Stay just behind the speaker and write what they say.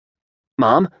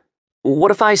Mom,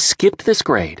 what if I skipped this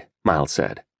grade? Miles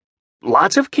said.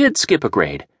 Lots of kids skip a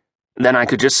grade. Then I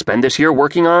could just spend this year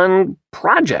working on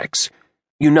projects.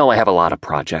 You know I have a lot of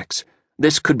projects.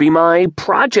 This could be my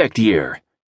project year.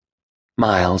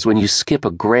 Miles, when you skip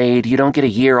a grade, you don't get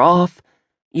a year off.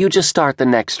 You just start the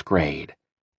next grade.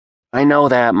 I know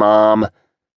that, Mom.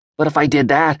 But if I did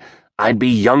that, I'd be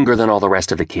younger than all the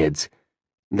rest of the kids.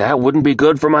 That wouldn't be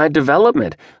good for my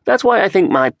development. That's why I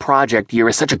think my project year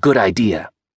is such a good idea.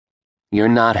 You're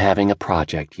not having a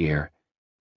project year.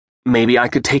 Maybe I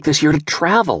could take this year to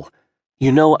travel.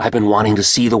 You know I've been wanting to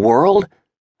see the world.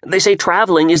 They say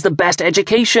traveling is the best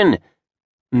education.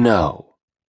 No.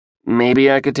 Maybe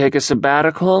I could take a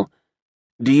sabbatical?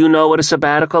 Do you know what a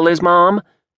sabbatical is, Mom?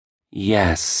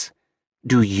 Yes.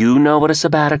 Do you know what a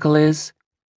sabbatical is?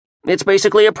 It's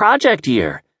basically a project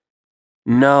year.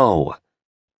 No.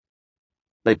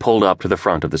 They pulled up to the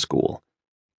front of the school.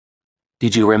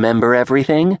 Did you remember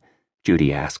everything?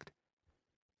 Judy asked.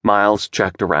 Miles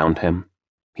checked around him.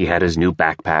 He had his new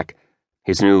backpack,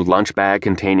 his new lunch bag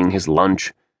containing his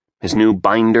lunch, his new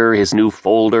binder, his new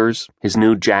folders, his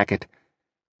new jacket,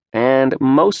 and,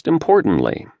 most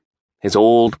importantly, his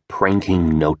old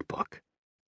pranking notebook.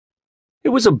 It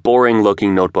was a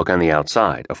boring-looking notebook on the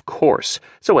outside, of course,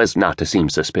 so as not to seem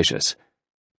suspicious.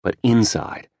 But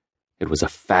inside, it was a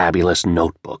fabulous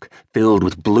notebook filled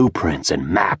with blueprints and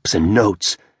maps and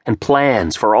notes and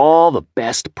plans for all the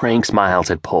best pranks Miles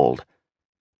had pulled.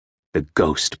 The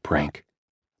ghost prank,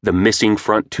 the missing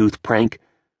front tooth prank,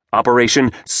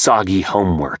 Operation Soggy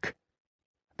Homework.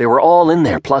 They were all in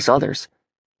there, plus others.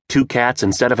 2 cats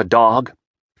instead of a dog,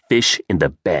 fish in the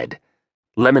bed,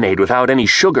 lemonade without any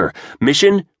sugar,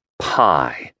 mission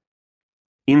pie.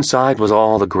 Inside was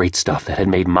all the great stuff that had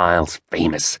made Miles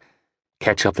famous.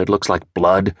 Ketchup that looks like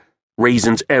blood,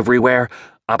 raisins everywhere,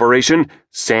 Operation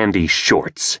Sandy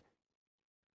Shorts.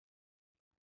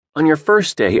 On your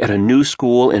first day at a new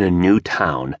school in a new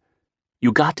town,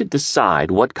 you got to decide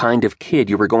what kind of kid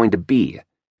you were going to be.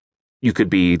 You could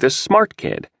be the smart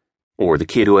kid, or the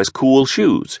kid who has cool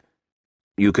shoes.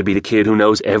 You could be the kid who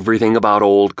knows everything about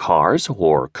old cars,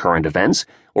 or current events,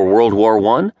 or World War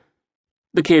I.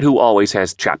 The kid who always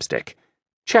has chapstick.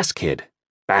 Chess kid.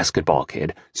 Basketball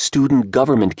kid, student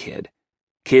government kid,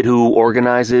 kid who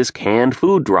organizes canned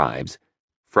food drives,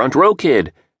 front row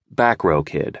kid, back row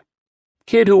kid,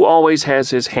 kid who always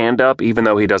has his hand up even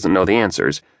though he doesn't know the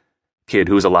answers, kid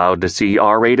who's allowed to see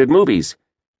R-rated movies,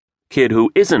 kid who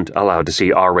isn't allowed to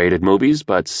see R-rated movies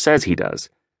but says he does,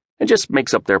 and just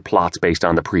makes up their plots based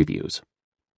on the previews,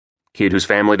 kid whose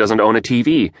family doesn't own a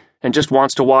TV and just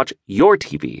wants to watch your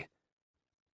TV.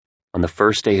 On the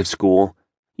first day of school,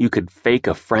 you could fake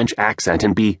a French accent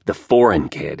and be the foreign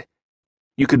kid.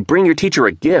 You could bring your teacher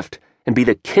a gift and be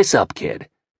the kiss-up kid.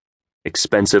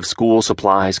 Expensive school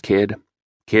supplies kid.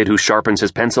 Kid who sharpens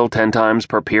his pencil 10 times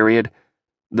per period.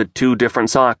 The 2 different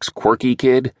socks quirky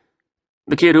kid.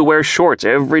 The kid who wears shorts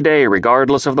every day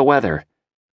regardless of the weather.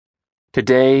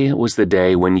 Today was the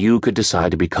day when you could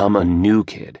decide to become a new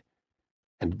kid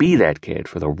and be that kid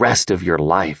for the rest of your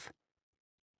life.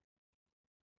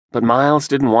 But Miles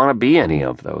didn't want to be any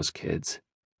of those kids.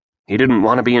 He didn't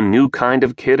want to be a new kind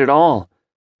of kid at all.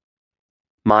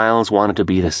 Miles wanted to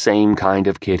be the same kind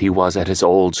of kid he was at his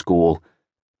old school,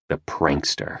 the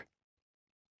prankster.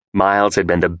 Miles had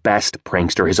been the best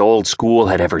prankster his old school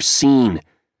had ever seen,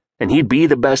 and he'd be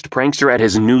the best prankster at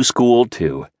his new school,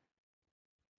 too.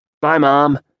 Bye,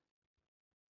 Mom.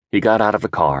 He got out of the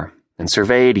car and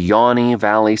surveyed Yawny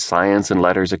Valley Science and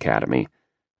Letters Academy.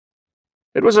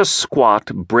 It was a squat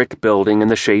brick building in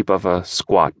the shape of a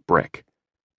squat brick.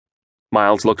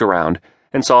 Miles looked around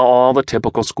and saw all the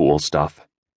typical school stuff.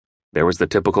 There was the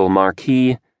typical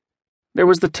marquee. There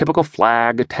was the typical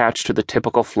flag attached to the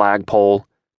typical flagpole.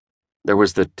 There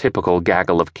was the typical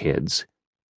gaggle of kids.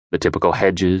 The typical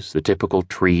hedges, the typical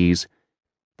trees.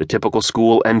 The typical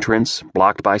school entrance,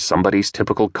 blocked by somebody's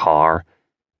typical car.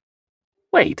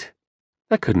 Wait,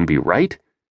 that couldn't be right.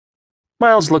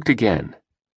 Miles looked again.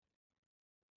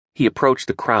 He approached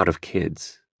the crowd of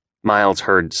kids. Miles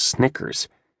heard snickers.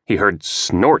 He heard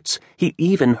snorts. He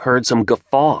even heard some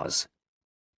guffaws.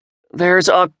 "There's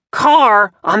a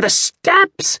car on the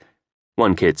steps,"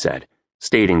 one kid said,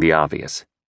 stating the obvious.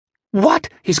 "What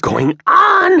is going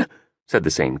on?" said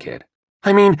the same kid.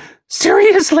 "I mean,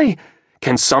 seriously,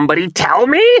 can somebody tell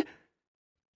me?"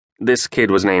 This kid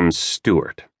was named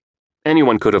Stuart.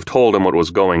 Anyone could have told him what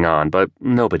was going on, but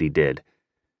nobody did.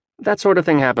 That sort of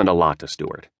thing happened a lot to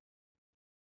Stuart.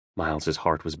 Miles's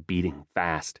heart was beating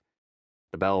fast.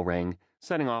 The bell rang,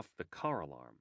 setting off the car alarm.